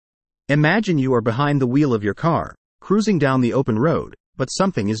Imagine you are behind the wheel of your car, cruising down the open road, but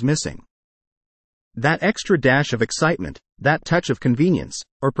something is missing. That extra dash of excitement, that touch of convenience,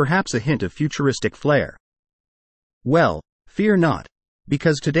 or perhaps a hint of futuristic flair. Well, fear not,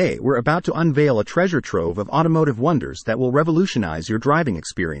 because today we're about to unveil a treasure trove of automotive wonders that will revolutionize your driving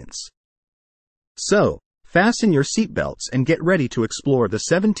experience. So, fasten your seatbelts and get ready to explore the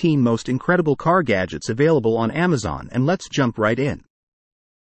 17 most incredible car gadgets available on Amazon, and let's jump right in.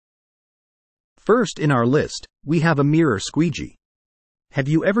 First in our list, we have a mirror squeegee. Have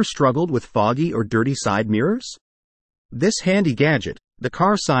you ever struggled with foggy or dirty side mirrors? This handy gadget, the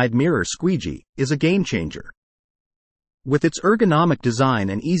car side mirror squeegee, is a game changer. With its ergonomic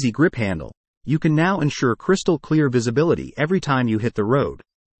design and easy grip handle, you can now ensure crystal clear visibility every time you hit the road.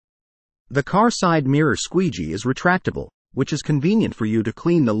 The car side mirror squeegee is retractable, which is convenient for you to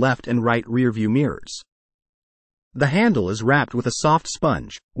clean the left and right rearview mirrors. The handle is wrapped with a soft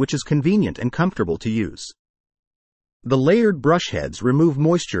sponge, which is convenient and comfortable to use. The layered brush heads remove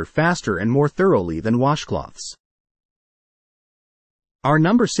moisture faster and more thoroughly than washcloths. Our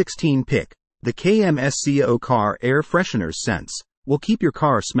number 16 pick, the KMSCO Car Air Freshener Sense, will keep your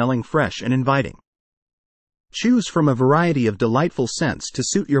car smelling fresh and inviting. Choose from a variety of delightful scents to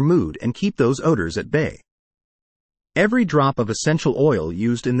suit your mood and keep those odors at bay. Every drop of essential oil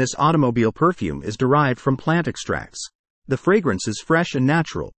used in this automobile perfume is derived from plant extracts. The fragrance is fresh and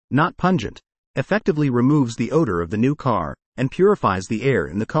natural, not pungent, effectively removes the odor of the new car, and purifies the air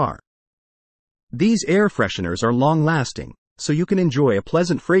in the car. These air fresheners are long-lasting, so you can enjoy a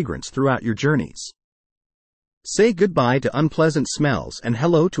pleasant fragrance throughout your journeys. Say goodbye to unpleasant smells and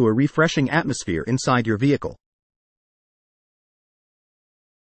hello to a refreshing atmosphere inside your vehicle.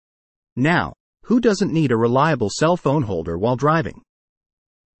 Now, who doesn't need a reliable cell phone holder while driving?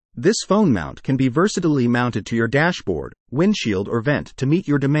 This phone mount can be versatilely mounted to your dashboard, windshield, or vent to meet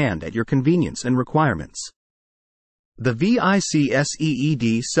your demand at your convenience and requirements. The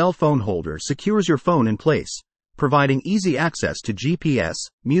VICSEED cell phone holder secures your phone in place, providing easy access to GPS,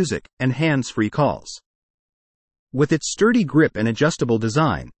 music, and hands-free calls. With its sturdy grip and adjustable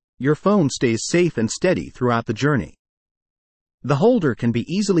design, your phone stays safe and steady throughout the journey. The holder can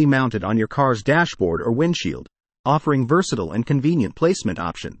be easily mounted on your car's dashboard or windshield, offering versatile and convenient placement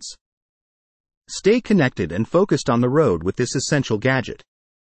options. Stay connected and focused on the road with this essential gadget.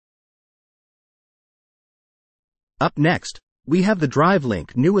 Up next, we have the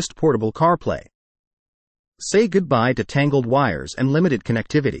DriveLink newest portable CarPlay. Say goodbye to tangled wires and limited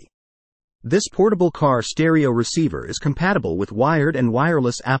connectivity. This portable car stereo receiver is compatible with wired and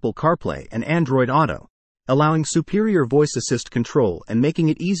wireless Apple CarPlay and Android Auto, allowing superior voice assist control and making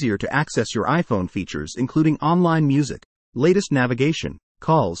it easier to access your iPhone features, including online music, latest navigation,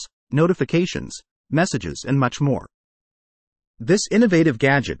 calls, notifications, messages, and much more. This innovative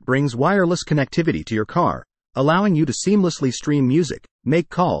gadget brings wireless connectivity to your car, allowing you to seamlessly stream music, make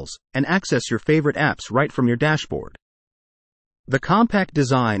calls, and access your favorite apps right from your dashboard. The compact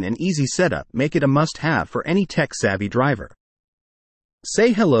design and easy setup make it a must-have for any tech-savvy driver.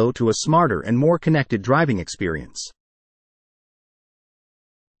 Say hello to a smarter and more connected driving experience.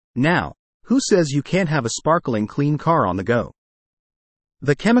 Now, who says you can't have a sparkling clean car on the go?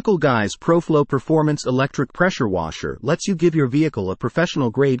 The Chemical Guys ProFlow Performance Electric Pressure Washer lets you give your vehicle a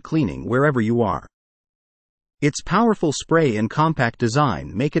professional-grade cleaning wherever you are. Its powerful spray and compact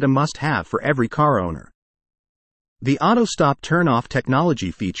design make it a must-have for every car owner. The auto-stop turn-off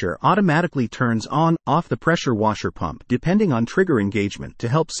technology feature automatically turns on/off the pressure washer pump depending on trigger engagement to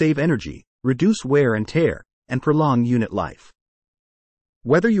help save energy, reduce wear and tear, and prolong unit life.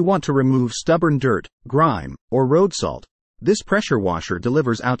 Whether you want to remove stubborn dirt, grime, or road salt, this pressure washer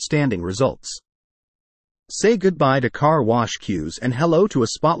delivers outstanding results. Say goodbye to car wash queues and hello to a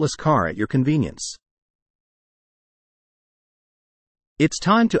spotless car at your convenience. It's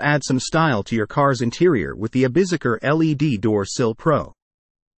time to add some style to your car's interior with the Abiziker LED Door Sill Pro.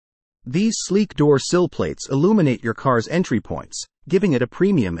 These sleek door sill plates illuminate your car's entry points, giving it a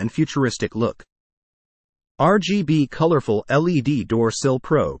premium and futuristic look. RGB colorful LED Door Sill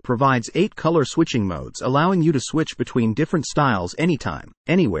Pro provides 8 color switching modes, allowing you to switch between different styles anytime,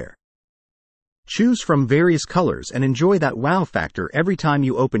 anywhere. Choose from various colors and enjoy that wow factor every time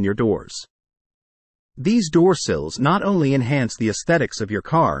you open your doors. These door sills not only enhance the aesthetics of your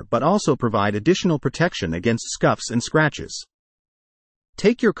car but also provide additional protection against scuffs and scratches.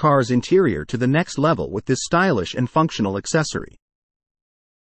 Take your car's interior to the next level with this stylish and functional accessory.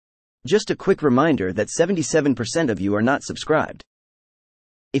 Just a quick reminder that 77% of you are not subscribed.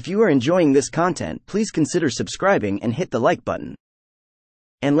 If you are enjoying this content, please consider subscribing and hit the like button.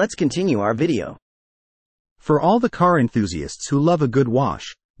 And let's continue our video. For all the car enthusiasts who love a good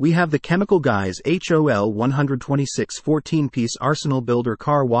wash, we have the Chemical Guys HOL 126 14-piece Arsenal Builder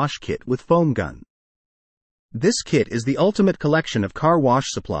Car Wash Kit with Foam Gun. This kit is the ultimate collection of car wash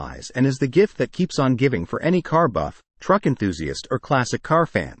supplies and is the gift that keeps on giving for any car buff, truck enthusiast, or classic car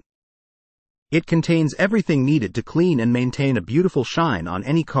fan. It contains everything needed to clean and maintain a beautiful shine on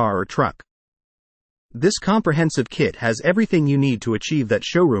any car or truck. This comprehensive kit has everything you need to achieve that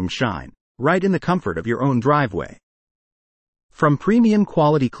showroom shine, right in the comfort of your own driveway. From premium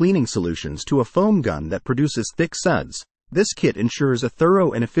quality cleaning solutions to a foam gun that produces thick suds, this kit ensures a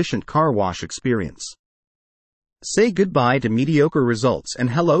thorough and efficient car wash experience. Say goodbye to mediocre results and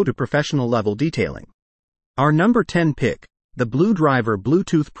hello to professional level detailing. Our number 10 pick, the Blue Driver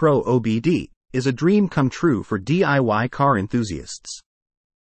Bluetooth Pro OBD, is a dream come true for DIY car enthusiasts.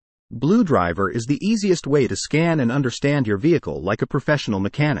 Blue Driver is the easiest way to scan and understand your vehicle like a professional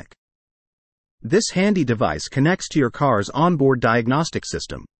mechanic. This handy device connects to your car's onboard diagnostic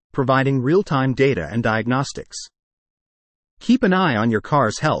system, providing real-time data and diagnostics. Keep an eye on your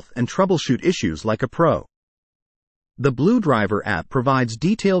car's health and troubleshoot issues like a pro. The Blue Driver app provides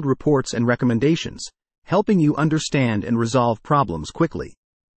detailed reports and recommendations, helping you understand and resolve problems quickly.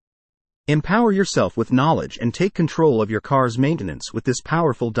 Empower yourself with knowledge and take control of your car's maintenance with this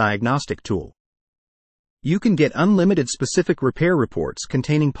powerful diagnostic tool. You can get unlimited specific repair reports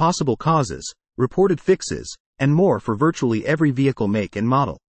containing possible causes, reported fixes, and more for virtually every vehicle make and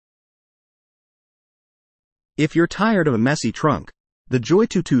model. If you're tired of a messy trunk, the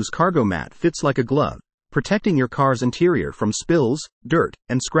Joy22's cargo mat fits like a glove, protecting your car's interior from spills, dirt,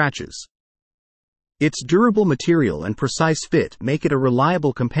 and scratches. Its durable material and precise fit make it a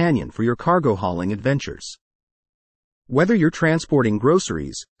reliable companion for your cargo hauling adventures. Whether you're transporting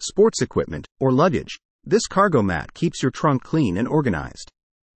groceries, sports equipment, or luggage, this cargo mat keeps your trunk clean and organized.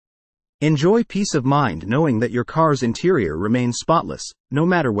 Enjoy peace of mind knowing that your car's interior remains spotless, no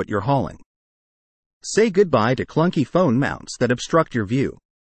matter what you're hauling. Say goodbye to clunky phone mounts that obstruct your view.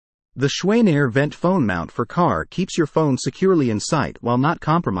 The Schweinair Vent Phone Mount for car keeps your phone securely in sight while not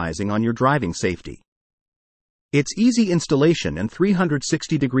compromising on your driving safety. Its easy installation and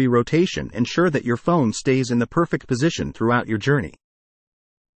 360-degree rotation ensure that your phone stays in the perfect position throughout your journey.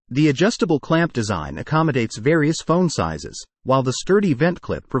 The adjustable clamp design accommodates various phone sizes, while the sturdy vent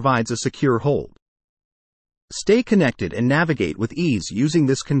clip provides a secure hold. Stay connected and navigate with ease using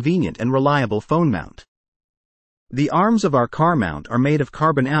this convenient and reliable phone mount. The arms of our car mount are made of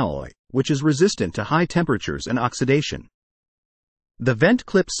carbon alloy, which is resistant to high temperatures and oxidation. The vent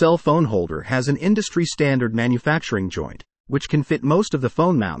clip cell phone holder has an industry-standard manufacturing joint, which can fit most of the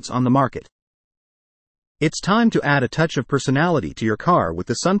phone mounts on the market. It's time to add a touch of personality to your car with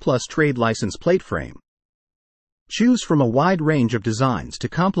the SunPlus trade license plate frame. Choose from a wide range of designs to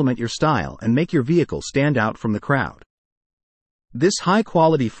complement your style and make your vehicle stand out from the crowd. This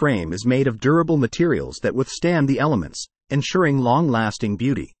high-quality frame is made of durable materials that withstand the elements, ensuring long-lasting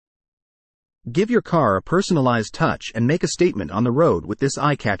beauty. Give your car a personalized touch and make a statement on the road with this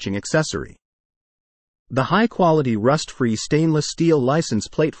eye-catching accessory. The high-quality rust-free stainless steel license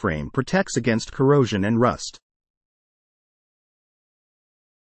plate frame protects against corrosion and rust.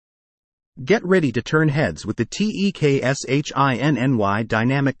 Get ready to turn heads with the TEKSHINNY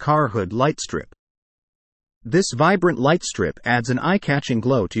Dynamic Car Hood Light Strip. This vibrant light strip adds an eye-catching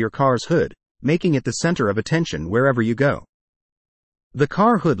glow to your car's hood, making it the center of attention wherever you go. The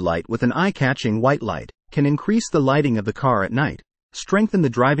car hood light with an eye-catching white light can increase the lighting of the car at night, strengthen the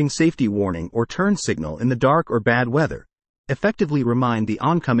driving safety warning or turn signal in the dark or bad weather, effectively remind the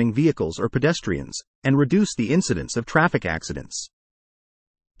oncoming vehicles or pedestrians, and reduce the incidence of traffic accidents.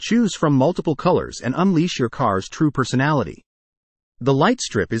 Choose from multiple colors and unleash your car's true personality. The light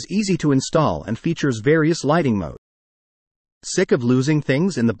strip is easy to install and features various lighting modes. Sick of losing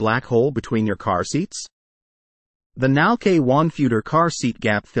things in the black hole between your car seats? The Nalke Wanfuter car seat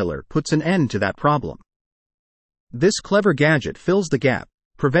gap filler puts an end to that problem. This clever gadget fills the gap,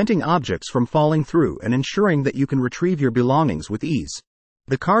 preventing objects from falling through and ensuring that you can retrieve your belongings with ease.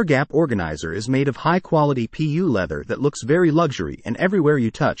 The car gap organizer is made of high-quality PU leather that looks very luxury and everywhere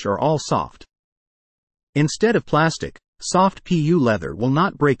you touch are all soft. Instead of plastic, soft PU leather will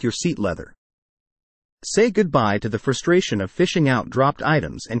not break your seat leather. Say goodbye to the frustration of fishing out dropped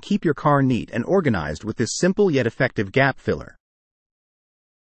items and keep your car neat and organized with this simple yet effective gap filler.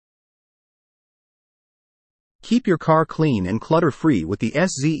 Keep your car clean and clutter-free with the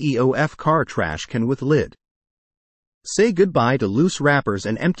SZEOF car trash can with lid. Say goodbye to loose wrappers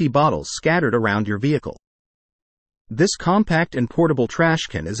and empty bottles scattered around your vehicle. This compact and portable trash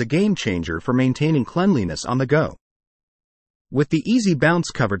can is a game changer for maintaining cleanliness on the go. With the easy bounce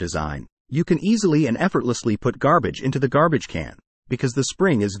cover design, you can easily and effortlessly put garbage into the garbage can, because the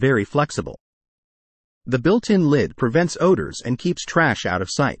spring is very flexible. The built-in lid prevents odors and keeps trash out of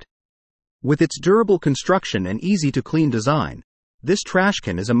sight. With its durable construction and easy-to-clean design, this trash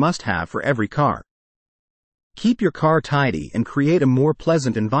can is a must-have for every car. Keep your car tidy and create a more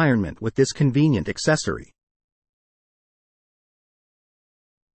pleasant environment with this convenient accessory.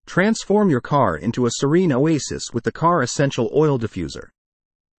 Transform your car into a serene oasis with the Car Essential Oil Diffuser.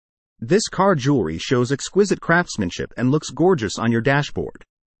 This car jewelry shows exquisite craftsmanship and looks gorgeous on your dashboard.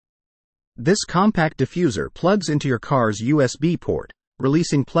 This compact diffuser plugs into your car's USB port,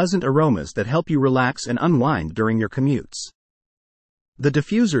 releasing pleasant aromas that help you relax and unwind during your commutes. The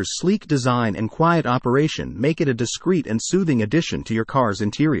diffuser's sleek design and quiet operation make it a discreet and soothing addition to your car's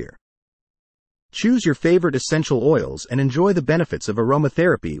interior. Choose your favorite essential oils and enjoy the benefits of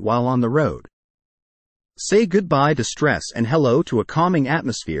aromatherapy while on the road. Say goodbye to stress and hello to a calming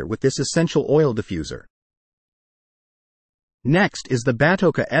atmosphere with this essential oil diffuser. Next is the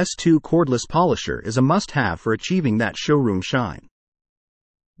Batoka S2 cordless polisher is a must-have for achieving that showroom shine.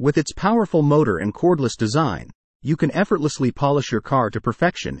 With its powerful motor and cordless design, you can effortlessly polish your car to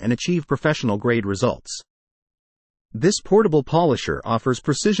perfection and achieve professional-grade results. This portable polisher offers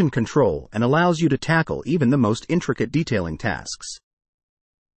precision control and allows you to tackle even the most intricate detailing tasks.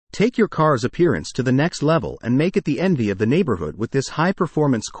 Take your car's appearance to the next level and make it the envy of the neighborhood with this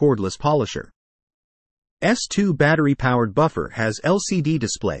high-performance cordless polisher. S2 battery-powered buffer has LCD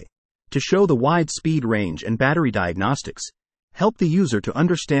display to show the wide speed range, and battery diagnostics help the user to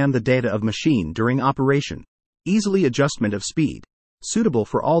understand the data of machine during operation. Easily adjustment of speed, suitable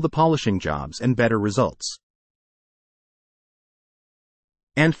for all the polishing jobs and better results.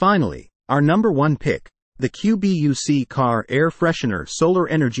 And finally, our number one pick, the QBUC Car Air Freshener Solar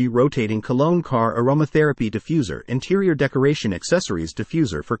Energy Rotating Cologne Car Aromatherapy Diffuser Interior Decoration Accessories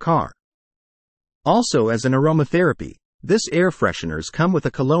Diffuser for Car. Also as an aromatherapy, this air fresheners come with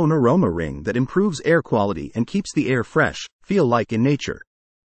a cologne aroma ring that improves air quality and keeps the air fresh, feel like in nature,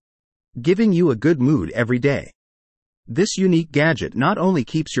 giving you a good mood every day. This unique gadget not only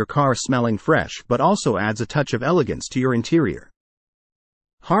keeps your car smelling fresh but also adds a touch of elegance to your interior.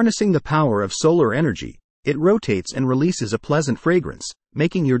 Harnessing the power of solar energy, it rotates and releases a pleasant fragrance,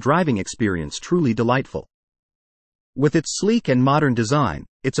 making your driving experience truly delightful. With its sleek and modern design,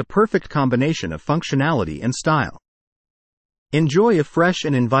 it's a perfect combination of functionality and style. Enjoy a fresh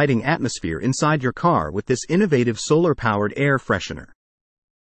and inviting atmosphere inside your car with this innovative solar-powered air freshener.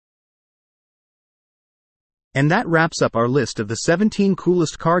 And that wraps up our list of the 17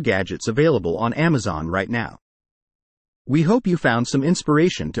 coolest car gadgets available on Amazon right now. We hope you found some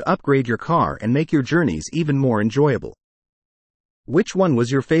inspiration to upgrade your car and make your journeys even more enjoyable. Which one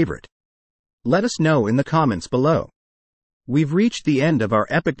was your favorite? Let us know in the comments below. We've reached the end of our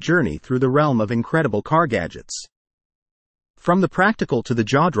epic journey through the realm of incredible car gadgets. From the practical to the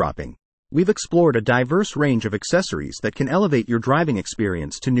jaw-dropping, we've explored a diverse range of accessories that can elevate your driving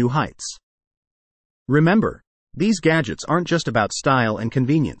experience to new heights. Remember, these gadgets aren't just about style and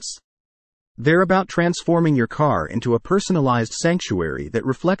convenience. They're about transforming your car into a personalized sanctuary that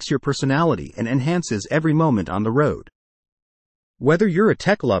reflects your personality and enhances every moment on the road. Whether you're a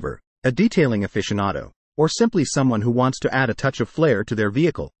tech lover, a detailing aficionado, or simply someone who wants to add a touch of flair to their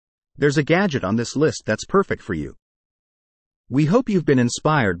vehicle, there's a gadget on this list that's perfect for you. We hope you've been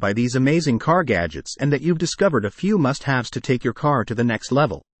inspired by these amazing car gadgets and that you've discovered a few must-haves to take your car to the next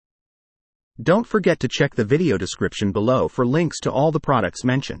level. Don't forget to check the video description below for links to all the products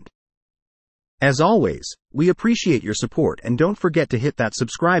mentioned. As always, we appreciate your support, and don't forget to hit that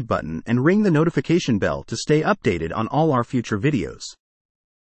subscribe button and ring the notification bell to stay updated on all our future videos.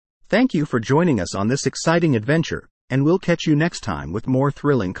 Thank you for joining us on this exciting adventure, and we'll catch you next time with more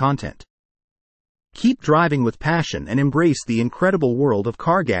thrilling content. Keep driving with passion and embrace the incredible world of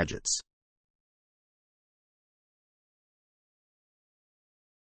car gadgets.